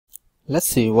Let's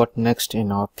see what next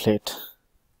in our plate.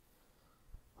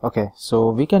 Okay, so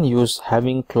we can use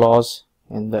having clause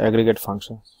in the aggregate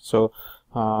function. So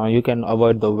you can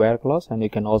avoid the where clause and you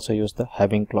can also use the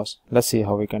having clause. Let's see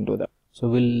how we can do that. So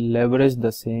we'll leverage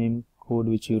the same code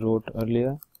which you wrote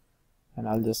earlier, and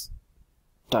I'll just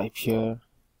type here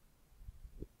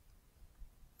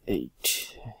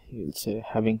 8. You'll say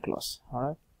having clause. All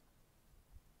right.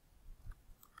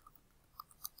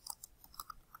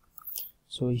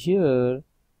 So here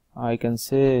I can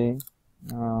say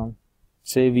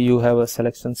say you have a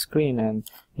selection screen and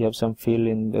you have some field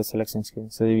in the selection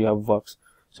screen. So you have works.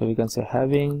 So we can say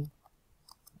having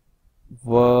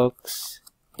works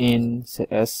in, say,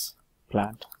 S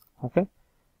plant. Okay,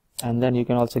 and then you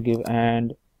can also give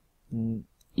and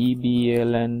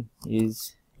EBLN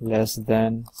is less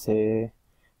than, say,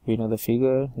 we know the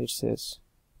figure, it says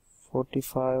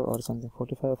 45 or something,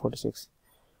 45 or 46,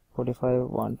 45,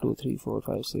 1 2 3 4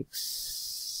 5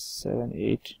 6 7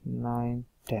 8 9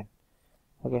 10.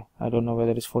 Okay, I don't know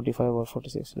whether it's 45 or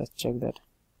 46. Let's check that.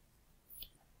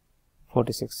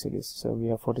 46 series. So we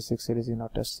have 46 series in our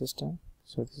test system.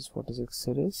 So this is 46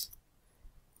 series,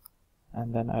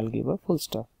 and then I'll give a full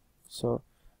stop. So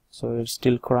it's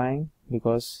still crying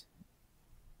because,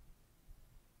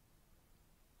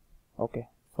 okay,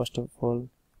 first of all,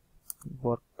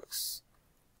 works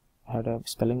had a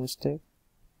spelling mistake,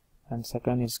 and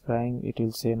second is crying. It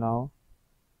will say now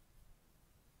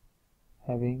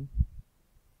having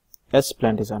S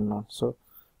plant is unknown. So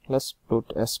let's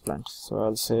put S plant. So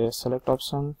I'll say select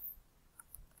option,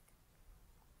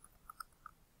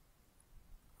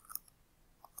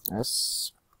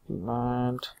 S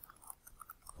plant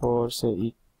for,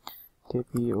 say,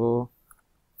 EKPO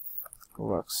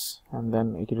works, and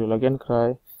then it will again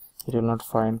cry. It will not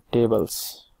find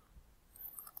tables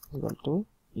equal to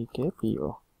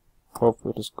EKPO. Hope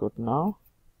it is good now.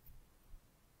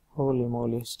 Holy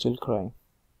moly, still crying.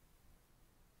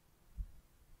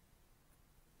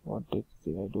 What did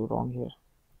I do wrong here?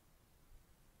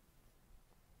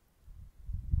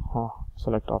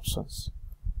 Select options.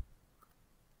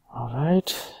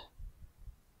 Alright.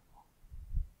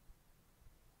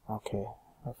 Okay,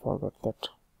 I forgot that.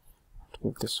 To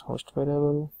give this host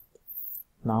variable.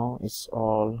 Now it's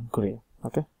all green.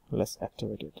 Okay, let's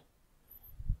activate it.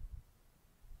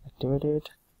 Activate it,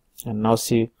 and now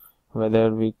see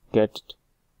whether we get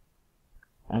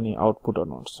any output or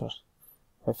not. So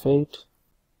F8.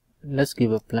 Let's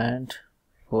give a plant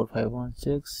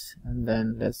 4516 and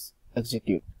then let's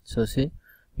execute. So see,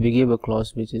 we give a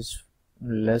clause which is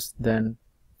less than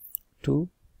 2,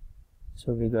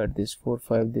 so we got this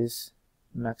 45, this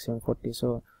maximum 40.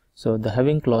 So the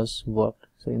having clause worked.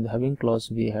 So in the having clause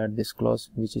we had this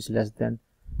clause which is less than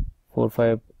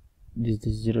 45, this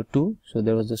is 02, so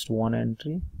there was just one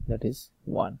entry, that is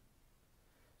 1.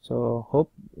 So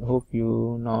hope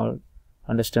you now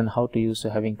understand how to use a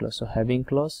having clause. So having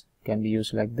clause can be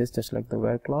used like this, just like the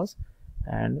where clause,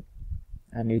 and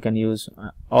you can use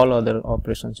all other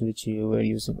operations which you were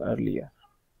using earlier.